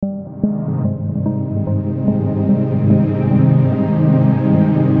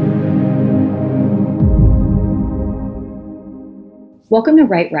Welcome to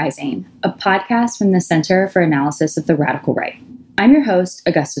Right Rising, a podcast from the Center for Analysis of the Radical Right. I'm your host,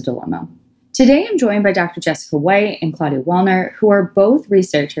 Augusta DeLomo. Today I'm joined by Dr. Jessica White and Claudia Wellner, who are both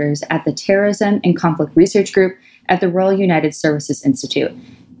researchers at the Terrorism and Conflict Research Group at the Royal United Services Institute.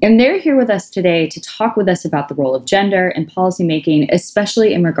 And they're here with us today to talk with us about the role of gender in policymaking,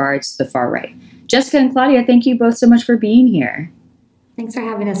 especially in regards to the far right. Jessica and Claudia, thank you both so much for being here. Thanks for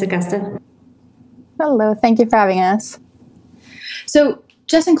having us, Augusta. Hello, thank you for having us. So,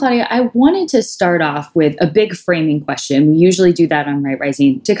 Jess and Claudia, I wanted to start off with a big framing question. We usually do that on Right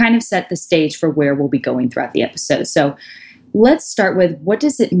Rising to kind of set the stage for where we'll be going throughout the episode. So let's start with, what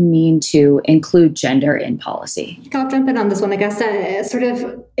does it mean to include gender in policy? I'll jump in on this one, Augusta.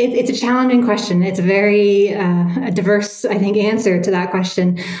 It's a challenging question. It's a very diverse, I think, answer to that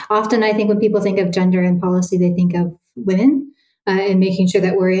question. Often, I think when people think of gender in policy, they think of women and making sure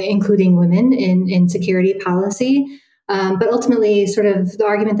that we're including women in security policy. But ultimately, sort of the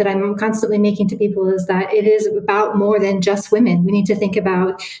argument that I'm constantly making to people is that it is about more than just women. We need to think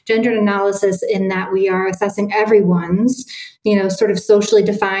about gender analysis in that we are assessing everyone's, sort of socially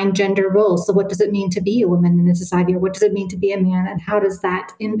defined gender roles. So what does it mean to be a woman in a society, or what does it mean to be a man, and how does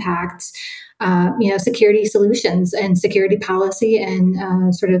that impact, security solutions and security policy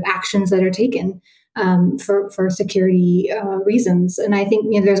and sort of actions that are taken for security reasons. And I think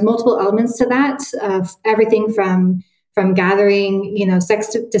there's multiple elements to that, everything from gathering,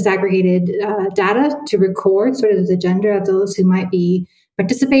 sex disaggregated data to record sort of the gender of those who might be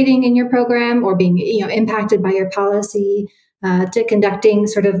participating in your program or being, impacted by your policy, to conducting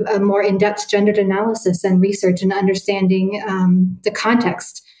sort of a more in-depth gendered analysis and research and understanding the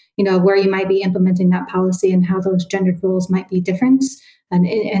context, where you might be implementing that policy and how those gendered roles might be different and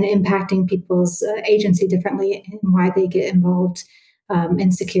impacting people's agency differently and why they get involved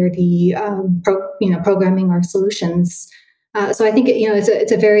in security, programming or solutions. So I think it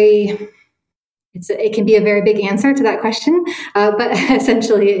can be a very big answer to that question, but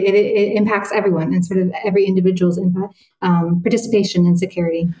essentially it impacts everyone and sort of every individual's participation in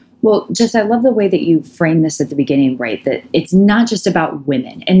security. Well, Jess, I love the way that you frame this at the beginning, right? That it's not just about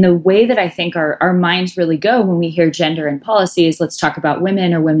women. And the way that I think our minds really go when we hear gender in policy is, let's talk about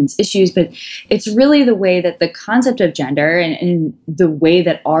women or women's issues. But it's really the way that the concept of gender and the way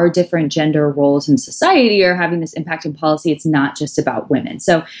that our different gender roles in society are having this impact in policy, it's not just about women.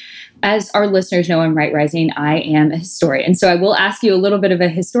 So as our listeners know on Right Rising, I am a historian. So I will ask you a little bit of a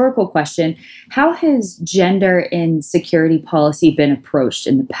historical question. How has gender in security policy been approached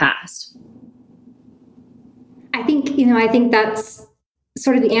in the past? I think that's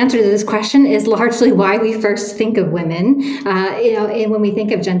sort of the answer to this question is largely why we first think of women, and when we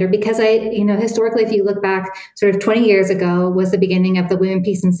think of gender, because historically, if you look back sort of 20 years ago was the beginning of the Women,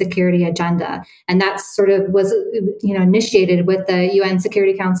 Peace and Security Agenda. And that sort of was, initiated with the UN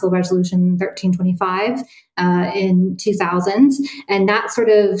Security Council Resolution 1325 in 2000. And that sort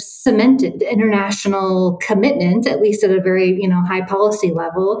of cemented international commitment, at least at a very, high policy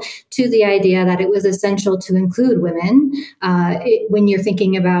level, to the idea that it was essential to include women when you're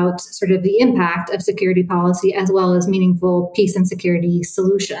thinking about sort of the impact of security policy as well as meaningful peace and security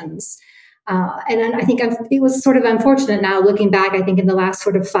solutions. And I think it was sort of unfortunate now looking back. I think in the last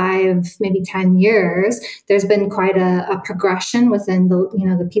sort of 5, maybe 10 years, there's been quite a progression within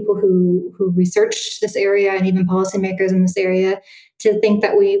the people who research this area and even policymakers in this area to think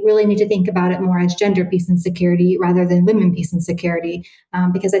that we really need to think about it more as gender peace and security rather than women peace and security,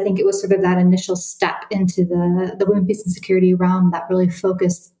 because I think it was sort of that initial step into the women peace and security realm that really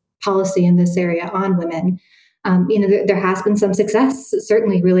focused policy in this area on women. There has been some success,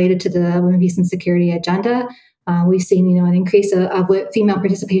 certainly related to the Women, Peace and Security Agenda. We've seen, an increase of female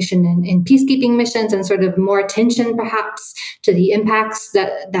participation in peacekeeping missions and sort of more attention, perhaps, to the impacts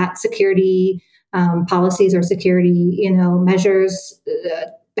that security policies or security, measures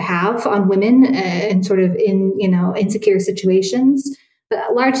have on women and sort of in insecure situations.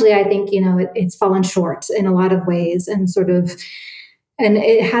 But largely, I think, it's fallen short in a lot of ways and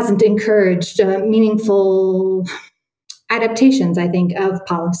it hasn't encouraged meaningful adaptations, I think, of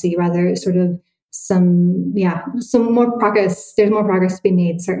policy, rather sort of some more progress. There's more progress to be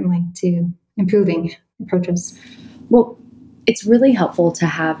made, certainly, to improving approaches. Well, it's really helpful to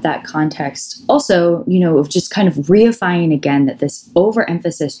have that context also, of just kind of reifying again that this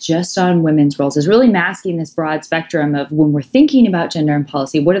overemphasis just on women's roles is really masking this broad spectrum of when we're thinking about gender and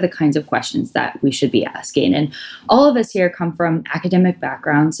policy, what are the kinds of questions that we should be asking? And all of us here come from academic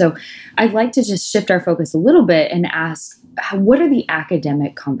backgrounds. So I'd like to just shift our focus a little bit and ask, what are the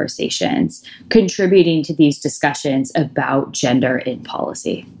academic conversations contributing to these discussions about gender in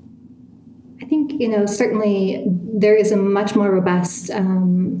policy? I think think, certainly there is a much more robust,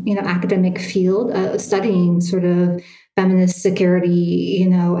 academic field studying sort of feminist security,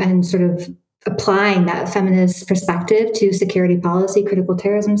 and sort of applying that feminist perspective to security policy, critical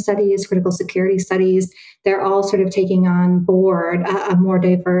terrorism studies, critical security studies. They're all sort of taking on board a more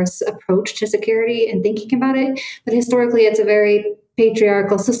diverse approach to security and thinking about it. But historically, it's a very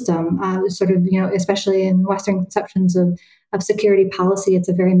patriarchal system, especially in Western conceptions of security policy. It's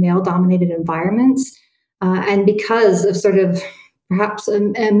a very male-dominated environment. And because of sort of perhaps a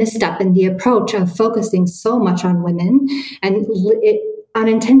misstep in the approach of focusing so much on women, and it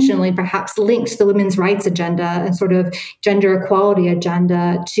unintentionally perhaps linked the women's rights agenda and sort of gender equality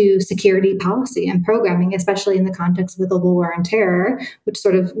agenda to security policy and programming, especially in the context of the global war on terror, which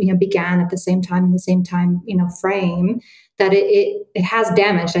sort of began at the same time in the same time frame, that it has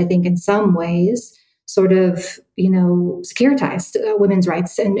damaged, I think, in some ways, sort of securitized women's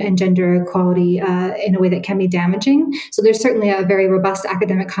rights and gender equality in a way that can be damaging. So there's certainly a very robust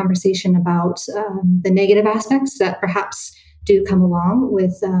academic conversation about the negative aspects that perhaps do come along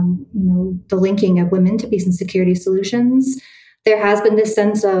with, the linking of women to peace and security solutions. There has been this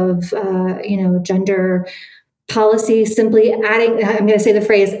sense of, gender policy simply adding, I'm going to say the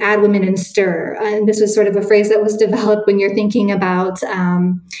phrase, add women and stir. And this was sort of a phrase that was developed when you're thinking about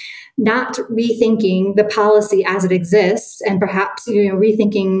not rethinking the policy as it exists, and perhaps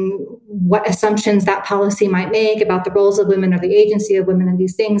rethinking what assumptions that policy might make about the roles of women or the agency of women and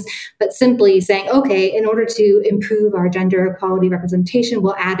these things, but simply saying, okay, in order to improve our gender equality representation,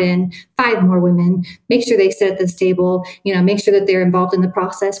 we'll add in 5 more women, make sure they sit at this table, make sure that they're involved in the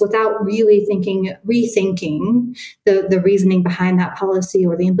process, without really rethinking the reasoning behind that policy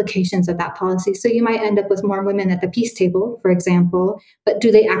or the implications of that policy. So you might end up with more women at the peace table, for example, but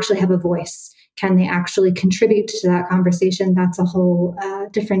do they actually have a voice? Can they actually contribute to that conversation? That's a whole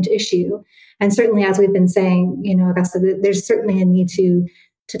different issue. And certainly, as we've been saying, Augusta, there's certainly a need to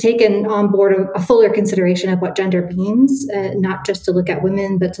take on board a fuller consideration of what gender means, not just to look at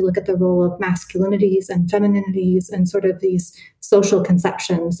women, but to look at the role of masculinities and femininities and sort of these social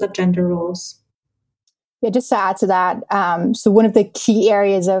conceptions of gender roles. Yeah, just to add to that, so one of the key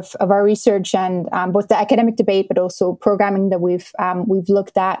areas of our research and both the academic debate, but also programming that we've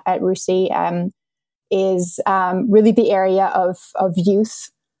looked at RUSI is really the area of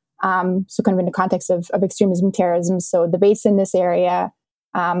youth. So kind of in the context of extremism and terrorism. So debates in this area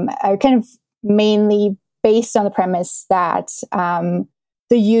are kind of mainly based on the premise that the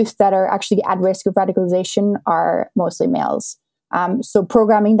youth that are actually at risk of radicalization are mostly males. So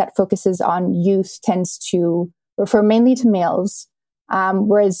programming that focuses on youth tends to refer mainly to males,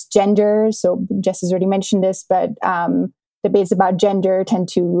 whereas gender, so Jess has already mentioned this, but debates about gender tend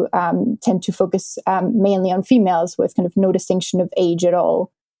to focus mainly on females with kind of no distinction of age at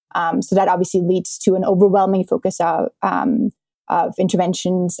all. So that obviously leads to an overwhelming focus of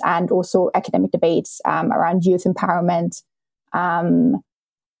interventions and also academic debates around youth empowerment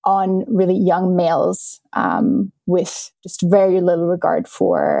on really young males with just very little regard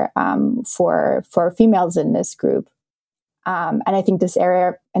for females in this group. And I think this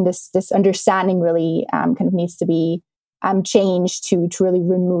area and this understanding really kind of needs to be changed to really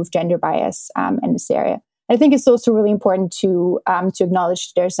remove gender bias in this area. I think it's also really important to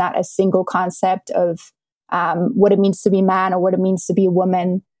acknowledge there's not a single concept of what it means to be a man or what it means to be a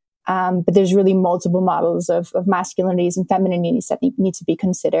woman. But there's really multiple models of masculinities and femininities that need to be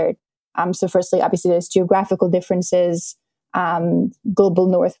considered. So firstly, obviously, there's geographical differences, global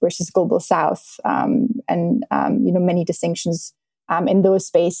north versus global south, and many distinctions in those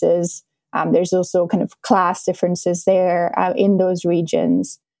spaces. There's also kind of class differences there in those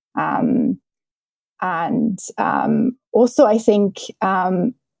regions. And also, I think,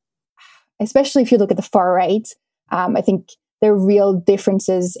 especially if you look at the far right, I think there are real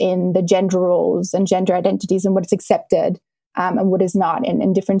differences in the gender roles and gender identities and what is accepted and what is not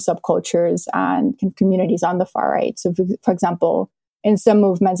in different subcultures and communities on the far right. So, for example, in some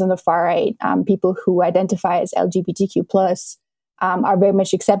movements on the far right, people who identify as LGBTQ plus are very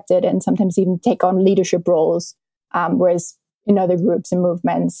much accepted and sometimes even take on leadership roles, whereas in other groups and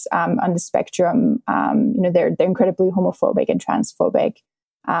movements on the spectrum, they're incredibly homophobic and transphobic,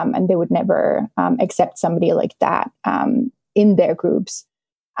 and they would never accept somebody like that in their groups.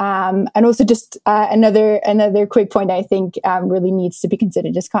 And also just another quick point I think really needs to be considered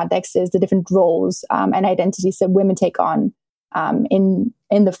in this context is the different roles and identities that women take on in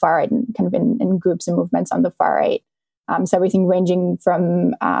the far right and kind of in groups and movements on the far right. So everything ranging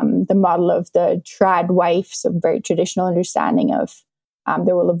from the model of the trad wife, so very traditional understanding of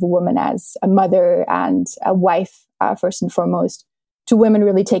the role of a woman as a mother and a wife first and foremost, to women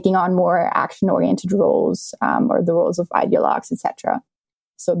really taking on more action-oriented roles, or the roles of ideologues, etc.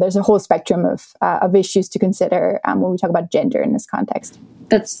 So there's a whole spectrum of issues to consider when we talk about gender in this context.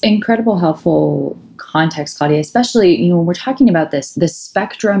 That's incredible, helpful context, Claudia, especially, when we're talking about this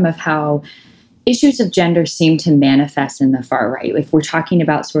spectrum of how issues of gender seem to manifest in the far right. If we're talking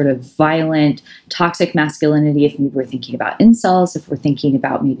about sort of violent, toxic masculinity, if maybe we're thinking about incels, if we're thinking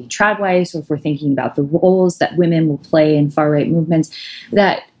about maybe tradwives, or if we're thinking about the roles that women will play in far right movements,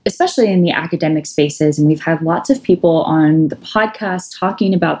 that especially in the academic spaces, and we've had lots of people on the podcast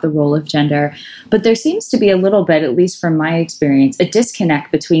talking about the role of gender, but there seems to be a little bit, at least from my experience, a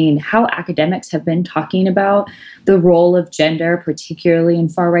disconnect between how academics have been talking about the role of gender, particularly in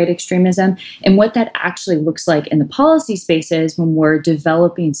far-right extremism, and what that actually looks like in the policy spaces when we're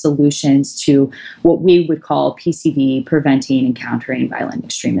developing solutions to what we would call PCV, preventing and countering violent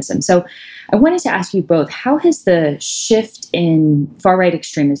extremism. So I wanted to ask you both, how has the shift in far-right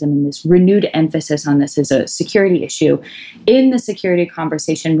extremism and this renewed emphasis on this as a security issue in the security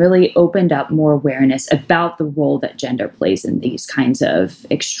conversation really opened up more awareness about the role that gender plays in these kinds of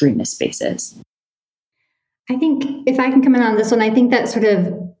extremist spaces? I think if I can come in on this one, I think that sort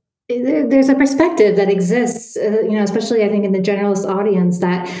of there's a perspective that exists, especially I think in the generalist audience,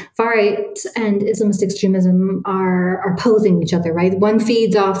 that far right and Islamist extremism are opposing each other, right? One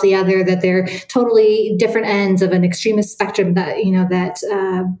feeds off the other, that they're totally different ends of an extremist spectrum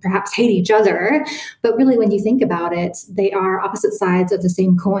that perhaps hate each other. But really, when you think about it, they are opposite sides of the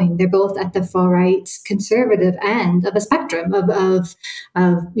same coin. They're both at the far right conservative end of a spectrum of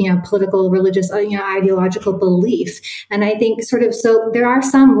political, religious, ideological belief. And I think so there are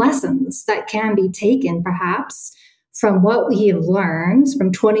some lessons that can be taken perhaps from what we have learned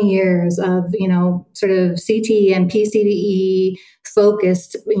from 20 years of, sort of CT and PCVE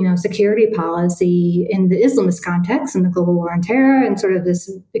focused, security policy in the Islamist context and the global war on terror, and sort of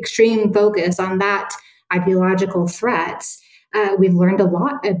this extreme focus on that ideological threat. We've learned a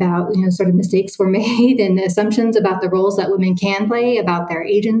lot about, sort of mistakes were made and assumptions about the roles that women can play, about their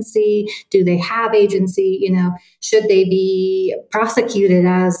agency. Do they have agency? Should they be prosecuted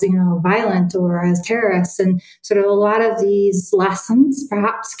as, violent or as terrorists? And sort of a lot of these lessons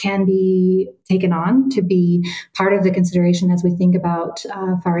perhaps can be taken on to be part of the consideration as we think about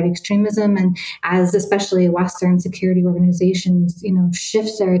far-right extremism, and as especially Western security organizations,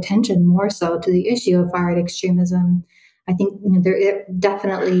 shift their attention more so to the issue of far-right extremism. I think there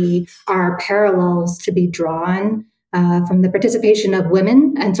definitely are parallels to be drawn from the participation of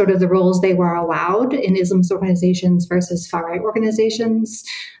women and sort of the roles they were allowed in Islamist organizations versus far-right organizations,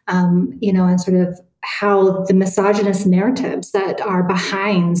 and sort of how the misogynist narratives that are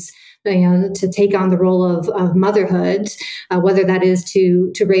behind to take on the role of motherhood, whether that is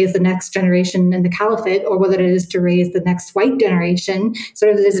to raise the next generation in the caliphate, or whether it is to raise the next white generation.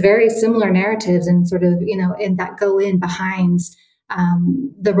 Sort of there's very similar narratives and sort of, and that go in behind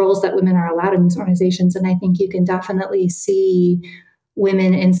the roles that women are allowed in these organizations. And I think you can definitely see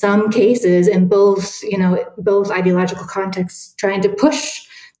women in some cases in both ideological contexts trying to push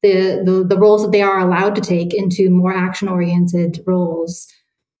the roles that they are allowed to take into more action-oriented roles.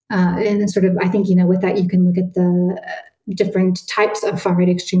 And sort of, I think, with that, you can look at the different types of far-right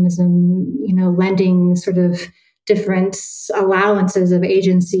extremism, lending sort of different allowances of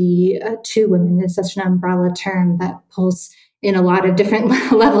agency to women is such an umbrella term that pulls in a lot of different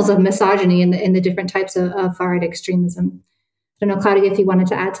levels of misogyny in the different types of far-right extremism. I don't know, Claudia, if you wanted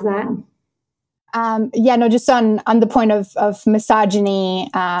to add to that. Just on the point of misogyny,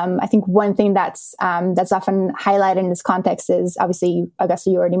 I think one thing that's often highlighted in this context is, obviously, Augusta,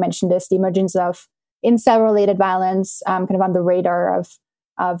 you already mentioned this, the emergence of incel-related violence, kind of on the radar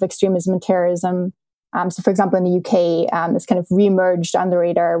of extremism and terrorism. So, for example, in the UK, this kind of reemerged on the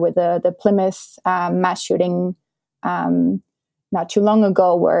radar with the Plymouth mass shooting not too long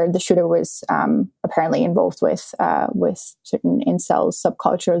ago, where the shooter was apparently involved with certain incel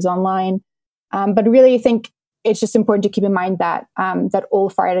subcultures online. But really, I think it's just important to keep in mind that that all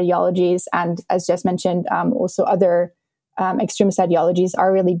far-right ideologies, and as just mentioned, also other extremist ideologies,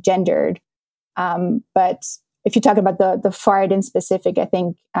 are really gendered. But if you talk about the far-right in specific, I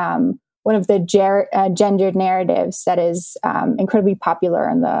think one of the gendered narratives that is incredibly popular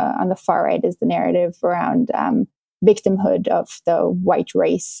on the far right is the narrative around victimhood of the white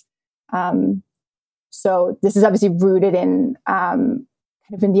race. So this is obviously rooted in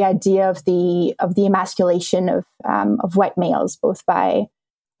in the idea of the emasculation of white males, both by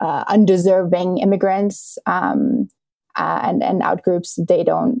undeserving immigrants and outgroups they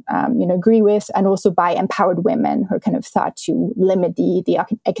don't agree with, and also by empowered women who are kind of thought to limit the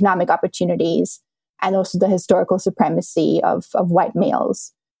economic opportunities and also the historical supremacy of white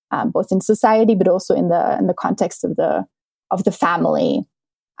males, both in society but also in the context of the family.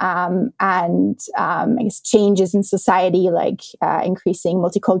 I guess changes in society, like increasing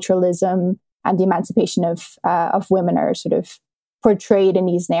multiculturalism and the emancipation of women, are sort of portrayed in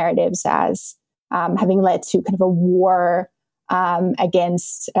these narratives as having led to kind of a war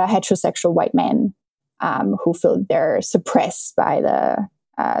against heterosexual white men who feel they're suppressed by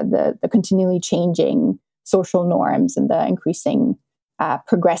the continually changing social norms and the increasing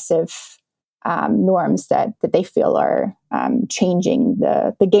progressive norms that they feel are changing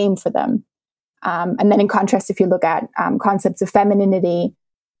the game for them. And then in contrast, if you look at concepts of femininity,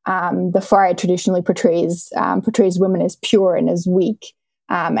 the far right traditionally portrays women as pure and as weak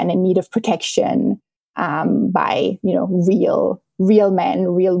and in need of protection by real men,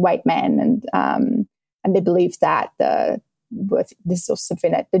 real white men, and they believe that this is also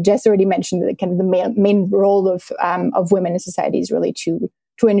something that Jess already mentioned, that kind of the main role of women in society is really to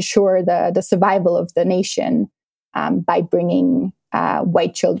ensure the survival of the nation by bringing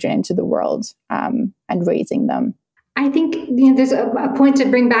white children into the world and raising them. I think there's a point to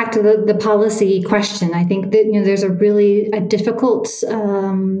bring back to the policy question. I think that there's a difficult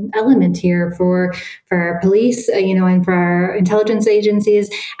element here for our police, and for our intelligence agencies,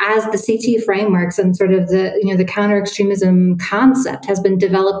 as the CT frameworks and sort of the counter extremism concept has been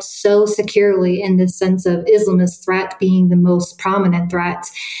developed so securely in this sense of Islamist threat being the most prominent threat,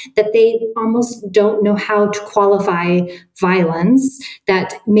 that they almost don't know how to qualify violence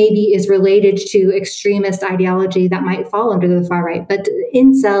that maybe is related to extremist ideology that might fall under the far right. But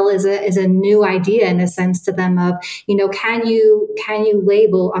incel is a new idea in a sense to them of, can you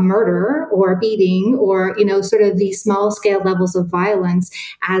label a murder or a beating or, sort of these small scale levels of violence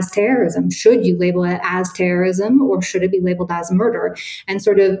as terrorism? Should you label it as terrorism or should it be labeled as murder? And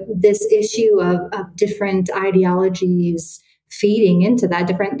sort of this issue of different ideologies feeding into that,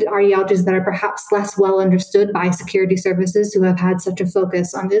 different ideologies that are perhaps less well understood by security services who have had such a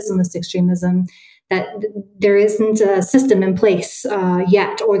focus on Islamist extremism, that there isn't a system in place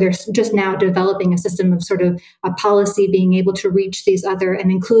yet, or they're just now developing a system of sort of a policy being able to reach these other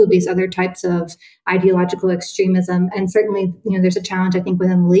and include these other types of ideological extremism. And certainly, there's a challenge, I think,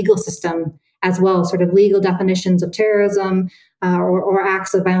 within the legal system as well, sort of legal definitions of terrorism or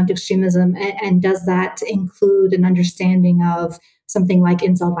acts of violent extremism. And does that include an understanding of something like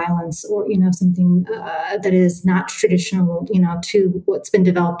incel violence or, something that is not traditional, to what's been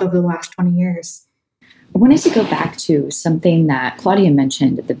developed over the last 20 years? I wanted to go back to something that Claudia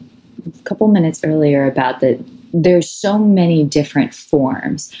mentioned a couple minutes earlier about that there's so many different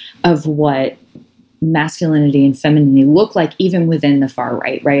forms of what masculinity and femininity look like, even within the far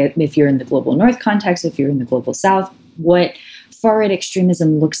right, right? If you're in the global north context, if you're in the global south, what far right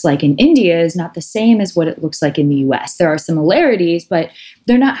extremism looks like in India is not the same as what it looks like in the US. There are similarities, but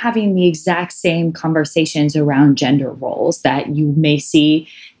they're not having the exact same conversations around gender roles that you may see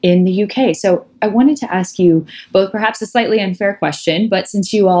in the UK. So I wanted to ask you both perhaps a slightly unfair question, but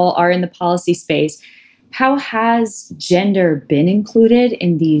since you all are in the policy space, how has gender been included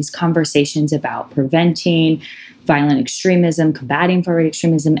in these conversations about preventing violent extremism, combating far right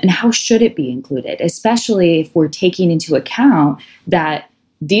extremism, and how should it be included, especially if we're taking into account that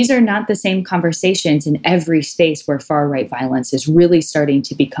these are not the same conversations in every space where far right violence is really starting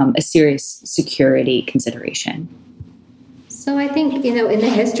to become a serious security consideration? So I think, in the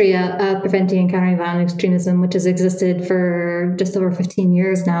history of preventing and countering violent extremism, which has existed for just over 15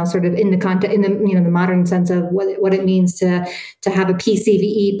 years now, sort of in the context, in the modern sense of what it means to have a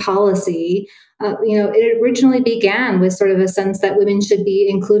PCVE policy, it originally began with sort of a sense that women should be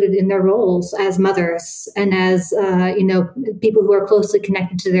included in their roles as mothers and as, people who are closely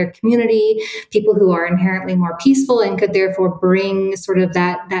connected to their community, people who are inherently more peaceful and could therefore bring sort of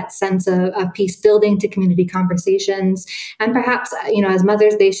that sense of peace building to community conversations. And perhaps, as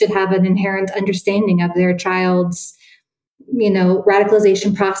mothers, they should have an inherent understanding of their child's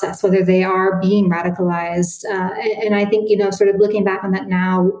radicalization process, whether they are being radicalized. And I think, sort of looking back on that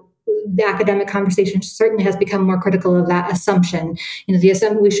now, the academic conversation certainly has become more critical of that assumption.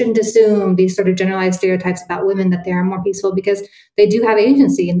 We shouldn't assume these sort of generalized stereotypes about women that they are more peaceful, because they do have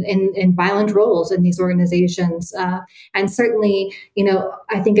agency in violent roles in these organizations. And certainly,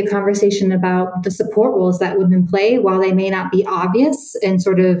 I think a conversation about the support roles that women play, while they may not be obvious and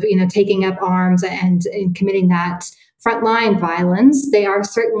sort of, taking up arms and committing that frontline violence, they are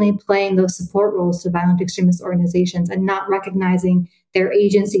certainly playing those support roles to violent extremist organizations, and not recognizing their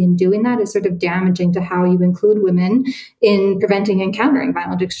agency in doing that is sort of damaging to how you include women in preventing and countering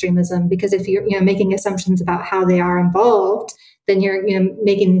violent extremism. Because if you're making assumptions about how they are involved, then you're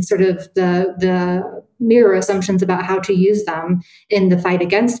making sort of the mirror assumptions about how to use them in the fight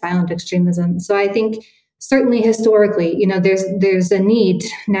against violent extremism. So I think certainly historically, there's a need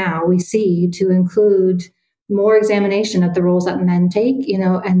now we see to include more examination of the roles that men take,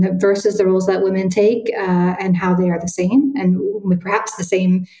 and versus the roles that women take, and how they are the same, and with perhaps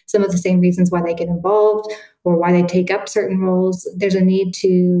some of the same reasons why they get involved or why they take up certain roles. There's a need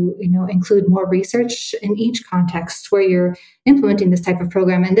to, include more research in each context where you're implementing this type of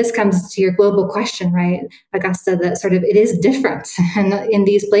program. And this comes to your global question, right, Augusta, that sort of it is different in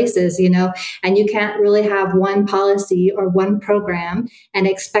these places, and you can't really have one policy or one program and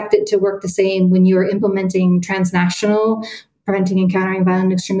expect it to work the same when you're implementing transnational preventing and countering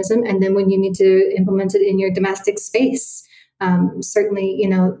violent extremism, and then when you need to implement it in your domestic space. Certainly,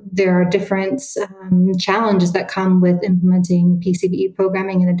 there are different challenges that come with implementing PCVE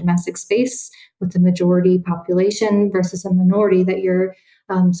programming in a domestic space with the majority population versus a minority that you're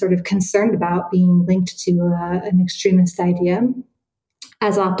sort of concerned about being linked to an extremist idea,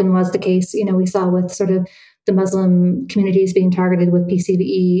 as often was the case, we saw with sort of the Muslim communities being targeted with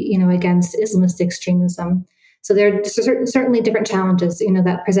PCVE, against Islamist extremism. So there are certainly different challenges,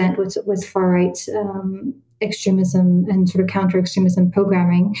 that present with far-right extremism and sort of counter-extremism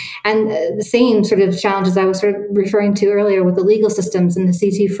programming. And the same sort of challenges I was sort of referring to earlier with the legal systems and the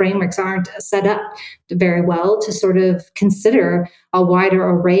C2 frameworks aren't set up very well to sort of consider a wider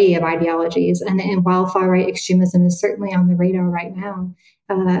array of ideologies. And while far-right extremism is certainly on the radar right now,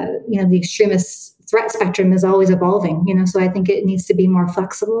 the extremist threat spectrum is always evolving, so I think it needs to be more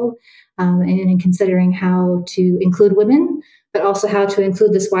flexible in considering how to include women, but also how to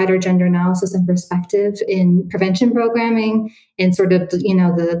include this wider gender analysis and perspective in prevention programming, in sort of,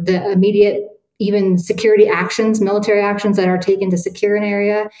 the immediate, even security actions, military actions that are taken to secure an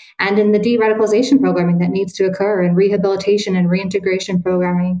area, and in the de-radicalization programming that needs to occur, and rehabilitation and reintegration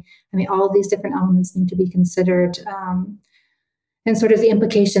programming. I mean, all of these different elements need to be considered, and sort of the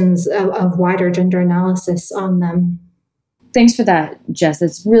implications of wider gender analysis on them. Thanks for that, Jess.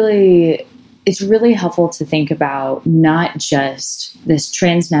 It's really helpful to think about not just this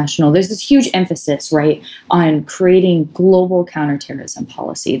transnational, there's this huge emphasis, right, on creating global counterterrorism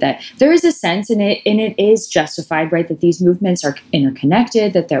policy, that there is a sense in it, and it is justified, right, that these movements are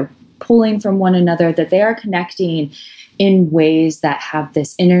interconnected, that they're pulling from one another, that they are connecting in ways that have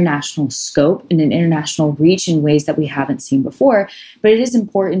this international scope and an international reach in ways that we haven't seen before. But it is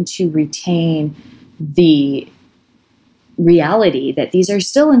important to retain the reality that these are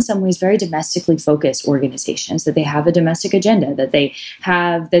still in some ways very domestically focused organizations, that they have a domestic agenda, that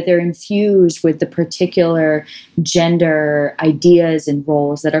they're infused with the particular gender ideas and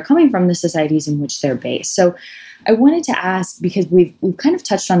roles that are coming from the societies in which they're based. So I wanted to ask, because we've kind of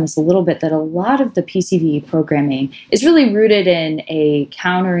touched on this a little bit, that a lot of the PCVE programming is really rooted in a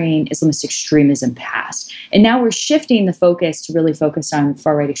countering Islamist extremism past. And now we're shifting the focus to really focus on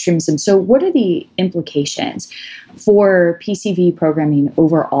far-right extremism. So what are the implications for PCVE programming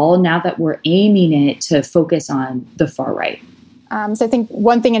overall now that we're aiming it to focus on the far right? So I think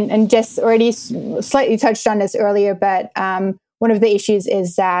one thing, and Jess already slightly touched on this earlier, but one of the issues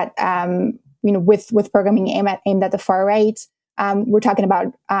is that with programming aimed at the far right, we're talking about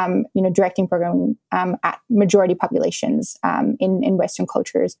directing programming at majority populations in Western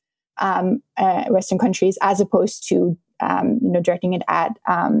cultures, Western countries, as opposed to directing it at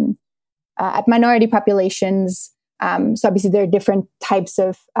minority populations. So obviously there are different types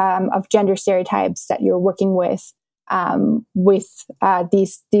of gender stereotypes that you're working with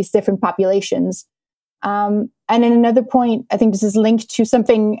these different populations. And then another point, I think this is linked to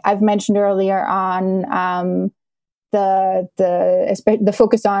something I've mentioned earlier on the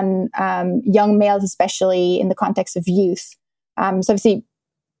focus on young males, especially in the context of youth. So obviously,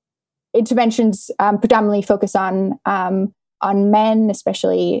 interventions predominantly focus on men,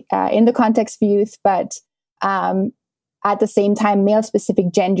 especially in the context of youth, but at the same time,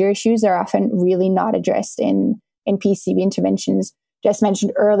 male-specific gender issues are often really not addressed in PCV interventions. Just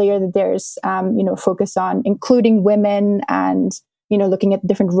mentioned earlier that there's, focus on including women and, looking at the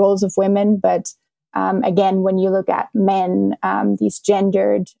different roles of women. But again, when you look at men, these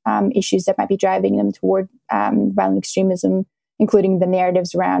gendered issues that might be driving them toward violent extremism, including the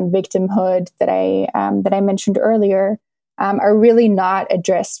narratives around victimhood that I mentioned earlier, are really not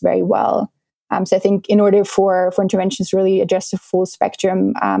addressed very well. So I think in order for interventions to really address the full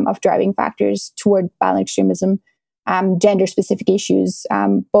spectrum of driving factors toward violent extremism, gender-specific issues,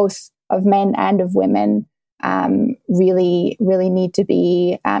 both of men and of women, really need to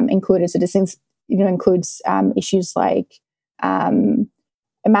be included. So this includes issues like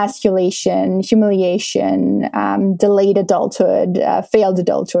emasculation, humiliation, delayed adulthood, failed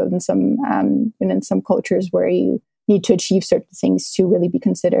adulthood in some cultures where you need to achieve certain things to really be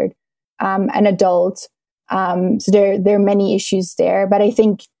considered an adult. So there are many issues there, but I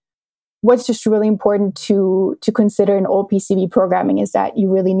think what's just really important to consider in all PCV programming is that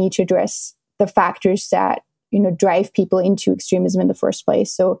you really need to address the factors that drive people into extremism in the first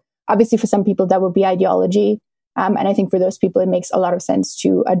place. So obviously for some people that would be ideology. And I think for those people, it makes a lot of sense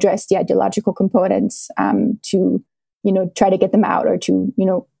to address the ideological components to, try to get them out or to,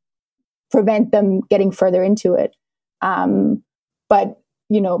 prevent them getting further into it. But,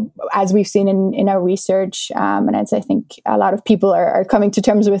 as we've seen in our research, and as I think a lot of people are coming to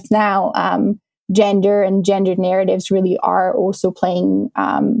terms with now, gender and gendered narratives really are also playing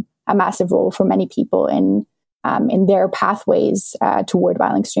a massive role for many people in their pathways toward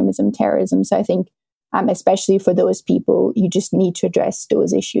violent extremism and terrorism. So I think especially for those people, you just need to address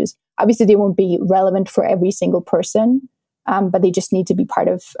those issues. Obviously, they won't be relevant for every single person, but they just need to be part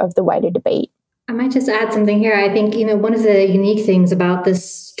of the wider debate. I might just add something here. I think, one of the unique things about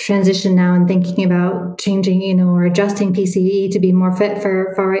this transition now and thinking about changing, or adjusting PCE to be more fit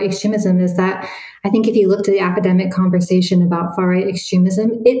for far-right extremism is that I think if you look to the academic conversation about far-right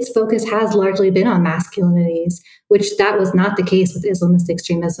extremism, its focus has largely been on masculinities, which that was not the case with Islamist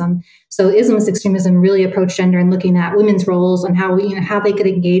extremism. So Islamist extremism really approached gender and looking at women's roles and how they could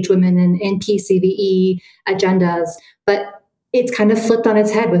engage women in PCVE agendas. But it's kind of flipped on its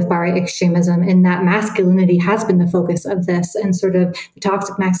head with far-right extremism, in that masculinity has been the focus of this, and sort of the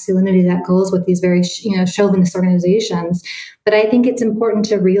toxic masculinity that goes with these very, chauvinist organizations. But I think it's important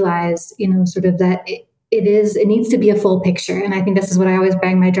to realize, sort of that it needs to be a full picture. And I think this is what I always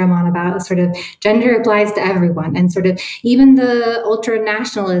bang my drum on about, sort of gender applies to everyone. And sort of even the ultra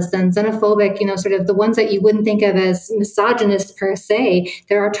nationalists and xenophobic, sort of the ones that you wouldn't think of as misogynist per se,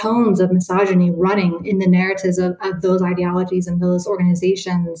 there are tones of misogyny running in the narratives of those ideologies and those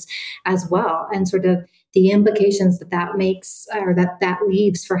organizations as well. And sort of the implications that makes, or that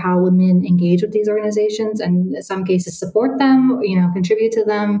leaves for how women engage with these organizations, and in some cases support them, contribute to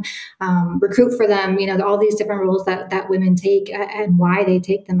them, recruit for them, all these different roles that women take and why they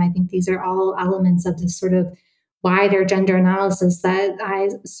take them. I think these are all elements of this sort of wider gender analysis that I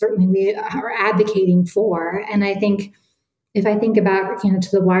certainly are advocating for. And I think if I think about, to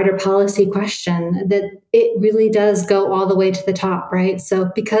the wider policy question, that it really does go all the way to the top, right? So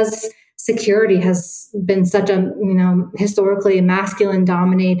because security has been such a, historically masculine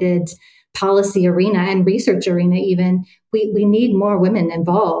dominated policy arena and research arena even, we need more women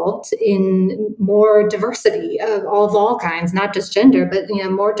involved in more diversity of all kinds, not just gender, but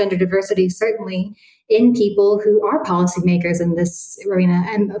more gender diversity certainly in people who are policymakers in this arena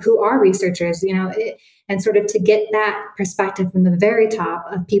and who are researchers, and sort of to get that perspective from the very top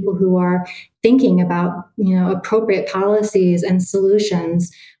of people who are thinking about, appropriate policies and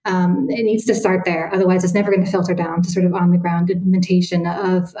solutions. It needs to start there. Otherwise, it's never going to filter down to sort of on the ground implementation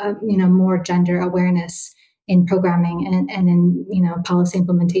of, more gender awareness in programming and in, policy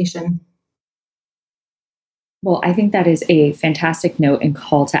implementation. Well, I think that is a fantastic note and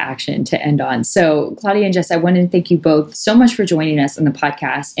call to action to end on. So, Claudia and Jess, I wanted to thank you both so much for joining us on the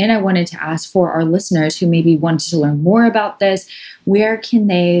podcast. And I wanted to ask for our listeners who maybe wanted to learn more about this, where can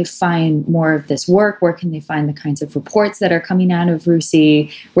they find more of this work? Where can they find the kinds of reports that are coming out of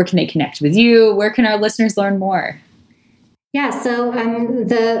RUSI? Where can they connect with you? Where can our listeners learn more? Yeah, so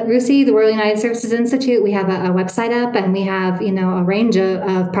the RUSI, the Royal United Services Institute, we have a website up, and we have, a range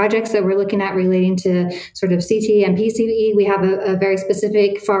of projects that we're looking at relating to sort of CT and PCE. We have a very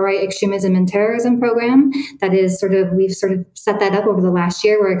specific far-right extremism and terrorism program that is we've sort of set that up over the last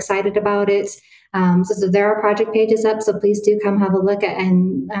year. We're excited about it. So there are project pages up, so please do come have a look at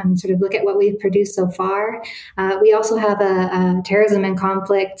and sort of look at what we've produced so far. We also have a terrorism and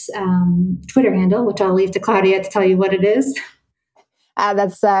conflict Twitter handle, which I'll leave to Claudia to tell you what it is.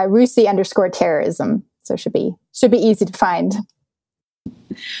 That's RUSI_terrorism. So it should be easy to find.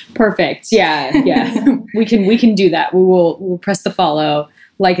 Perfect. Yeah. we can do that. We'll press the follow,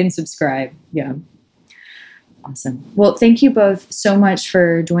 like, and subscribe. Yeah. Awesome. Well, thank you both so much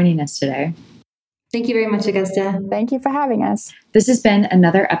for joining us today. Thank you very much, Augusta. Thank you for having us. This has been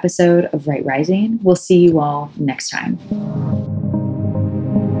another episode of Right Rising. We'll see you all next time.